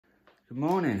Good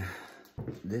morning.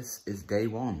 This is day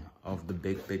one of the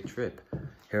big trip.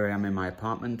 Here I am in my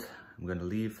apartment. I'm going to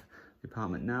leave the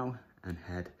apartment now and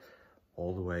head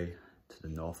all the way to the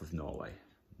north of Norway.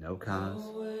 No cars,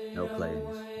 no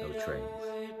planes, no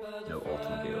trains, no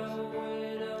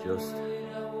automobiles. Just me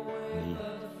and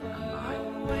my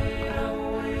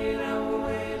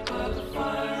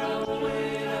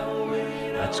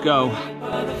Let's go.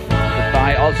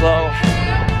 Goodbye, Oslo.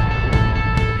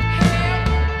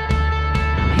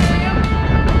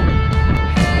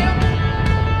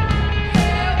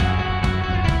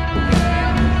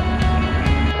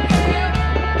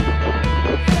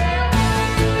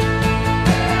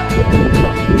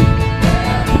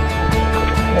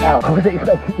 I wasn't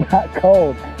expecting that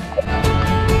cold.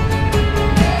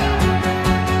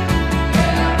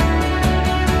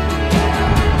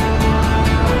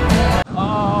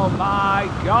 Oh my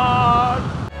God!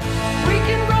 We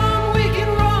can run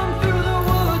through the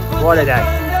woods. What a day!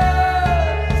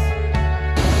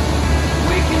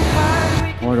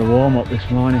 What a warm up this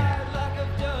morning.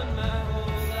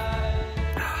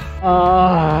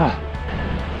 Ah,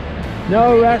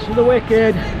 no rest for the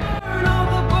wicked.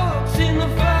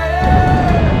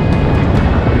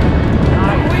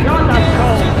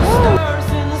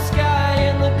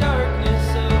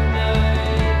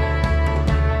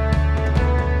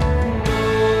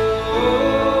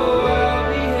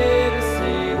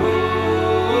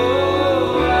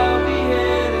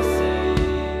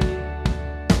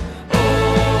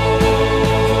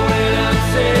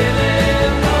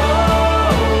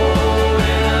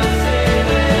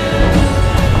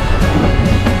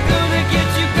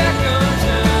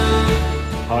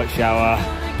 Shower,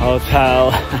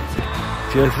 hotel,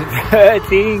 just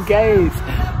 13 Ks.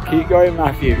 Keep going,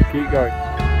 Matthew, keep going. I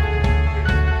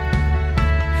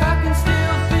can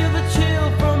still feel the chill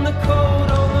from the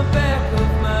cold on the back of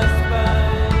my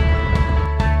spine.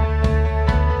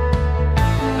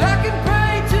 I can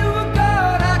pray to a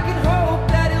God, I can hope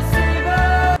that he'll save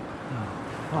us.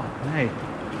 Oh, fuck me.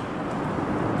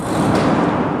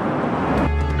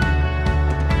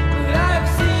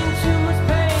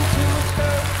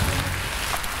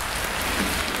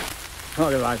 Not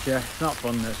gonna lie to you, it's not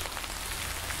fun this.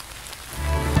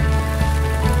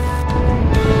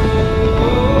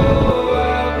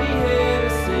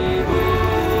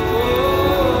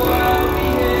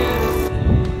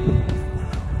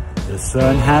 The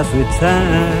sun has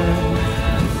returned,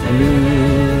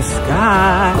 blue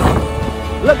sky.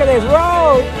 Look at this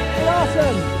road, it's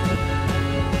awesome.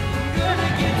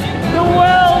 The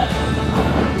world's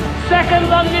second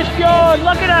longest fjord,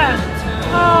 look at her.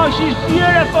 Oh, she's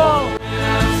beautiful.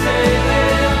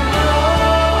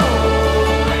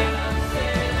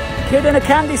 Kid in a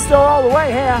candy store all the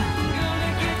way here.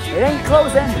 It ain't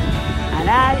closing, and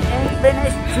I ain't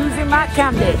finished choosing my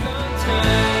candy.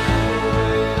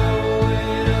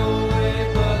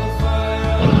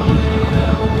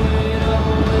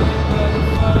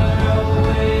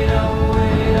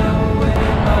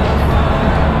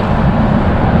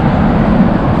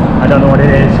 I don't know what it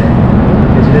is.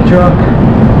 Is it a truck?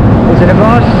 Is it a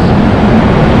bus?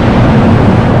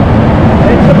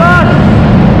 It's a bus!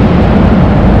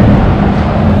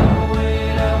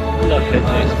 Look at this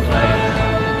place.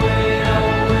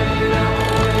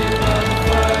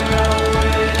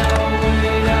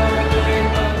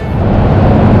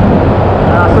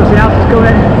 Something else is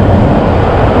coming.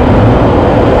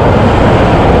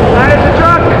 And it's a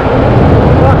truck!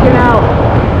 Fucking hell.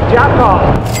 Jackpot.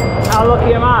 How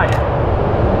lucky am I?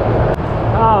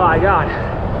 Oh my God.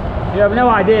 You have no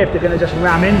idea if they're going to just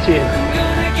ram into you.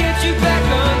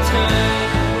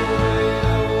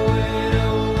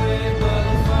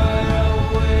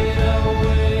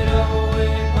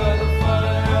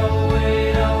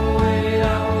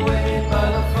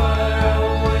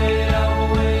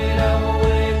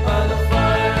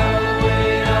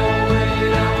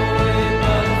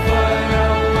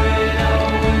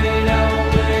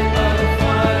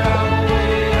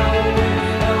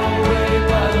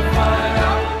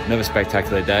 Another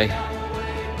spectacular day.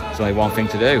 There's only one thing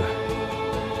to do.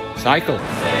 Cycle.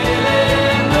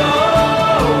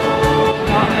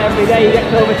 Not every day you get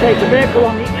to overtake the vehicle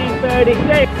on the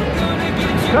E36.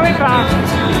 Coming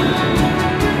fast.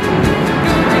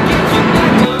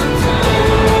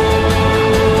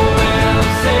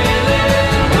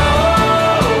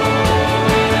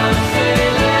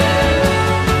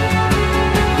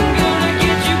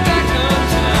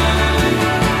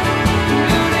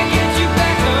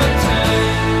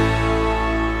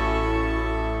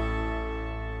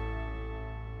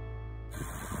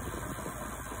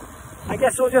 I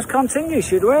guess we'll just continue,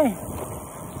 should we? I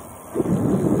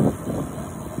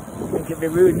think it be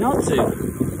rude not to.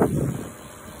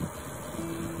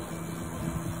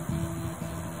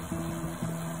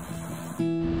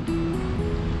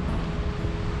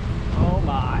 Oh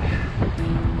my.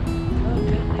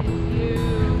 Look at these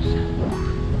views.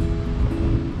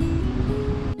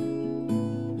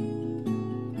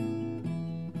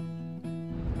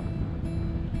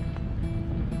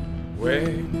 Where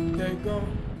they go?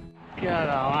 God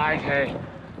almighty.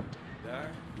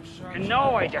 And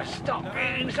Norway just stopped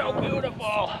being so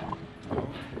beautiful.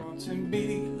 Want to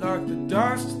be like the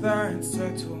dust that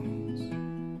settles.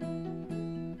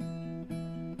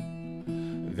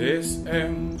 This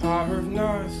empire of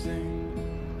nothing.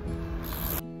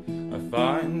 I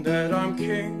find that I'm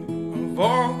king of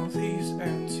all these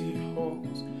empty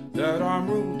halls, that I'm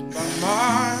ruled by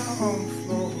my own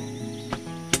flaws.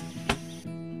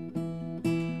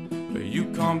 But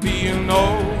you can't be an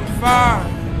old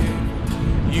fire.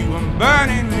 You are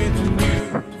burning with a new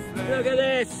flame. Look at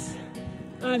this!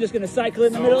 I'm just going to cycle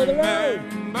in the middle of the road.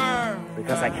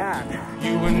 Because I can.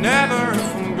 You were never a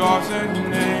forgotten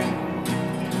name.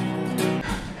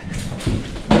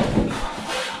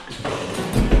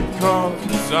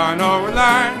 Cause I know a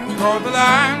land called the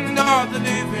land of the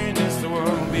living. It's the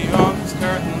world beyond these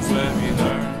curtains where we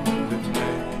learn to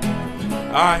play.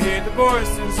 I hear the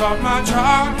voices of my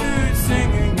childhood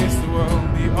singing. It's the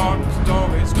world beyond these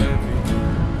doorways where we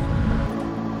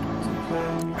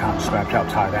Can't scratch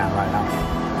upside down right now.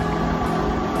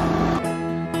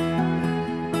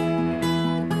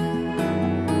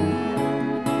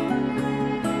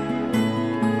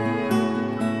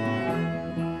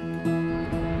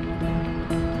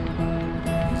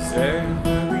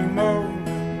 every moment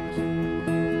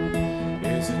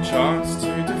is a chance to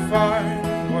define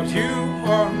what you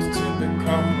want to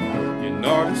become. You're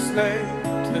not a slave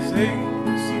to the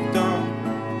things you've done.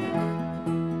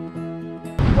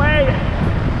 Wait!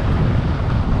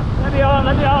 Let me on,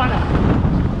 let me on!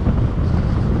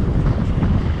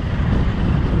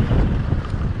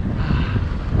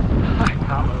 I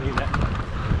can't believe it.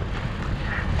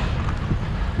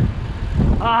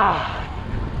 Ah!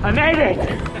 I made it!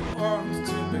 Want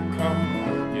to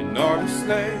become. You're not a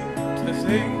slave to the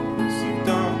things you've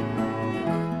done.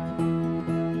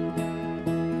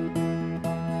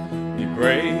 Be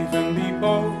brave and be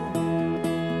bold.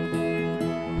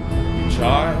 Be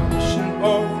childish and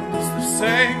old. It's the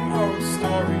same old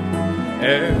story.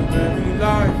 Every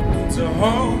life needs a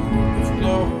home of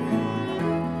glory.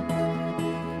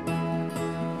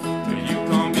 But you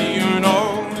can't be an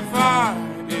old fire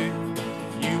if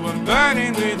you are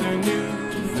burning with a new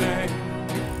flame.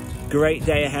 Great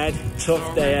day ahead,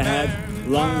 tough day ahead,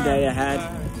 long day ahead.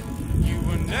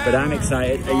 But I'm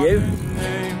excited. Are you?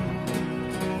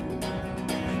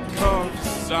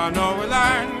 Cause I know a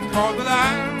land called the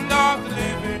land of the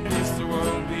living. It's the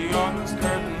world beyond those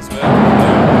curtains where we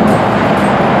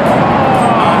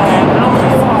I hear the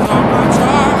voices of my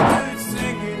childhood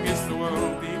singing. It's the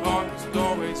world beyond those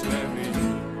doorways where we used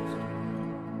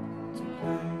to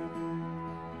play.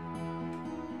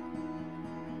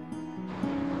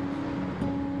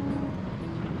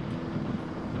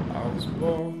 I was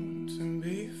born to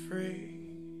be free.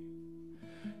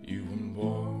 You were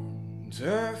born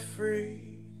to free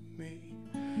me.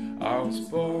 I was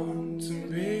born to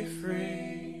be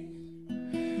free.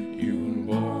 You were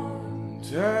born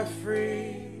to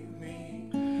free me.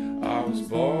 I was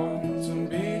born to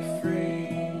be free.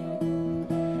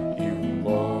 You were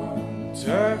born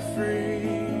to free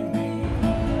me.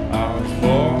 I was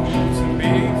born to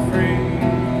be free.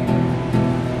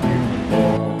 You were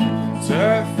born to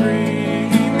free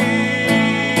me.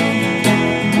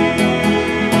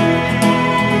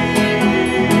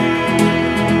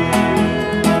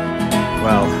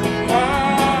 Well,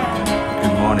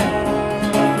 good morning.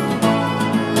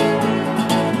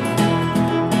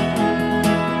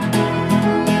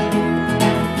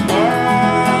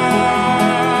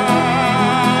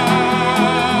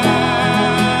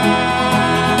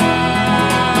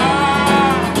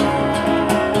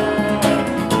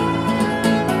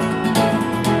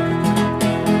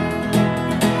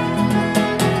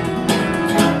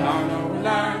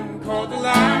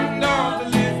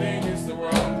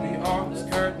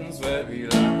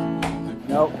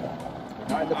 Nope, we're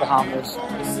not in the Bahamas.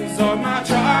 Voices of my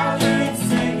childhood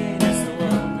singing. It's the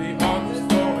world beyond those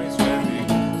doorways where we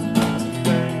used to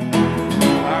play.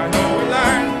 I know a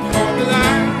land called the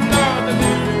land of the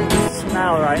living. The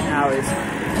smell right now is...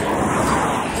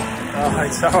 oh,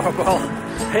 it's horrible.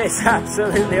 It's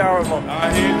absolutely horrible. I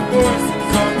hear the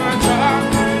voices of my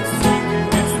childhood singing.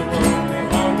 It's the world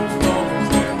beyond those doorways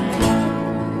where we used to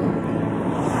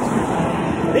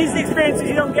play. These are the experiences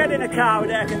you don't get in a car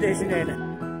with air conditioning.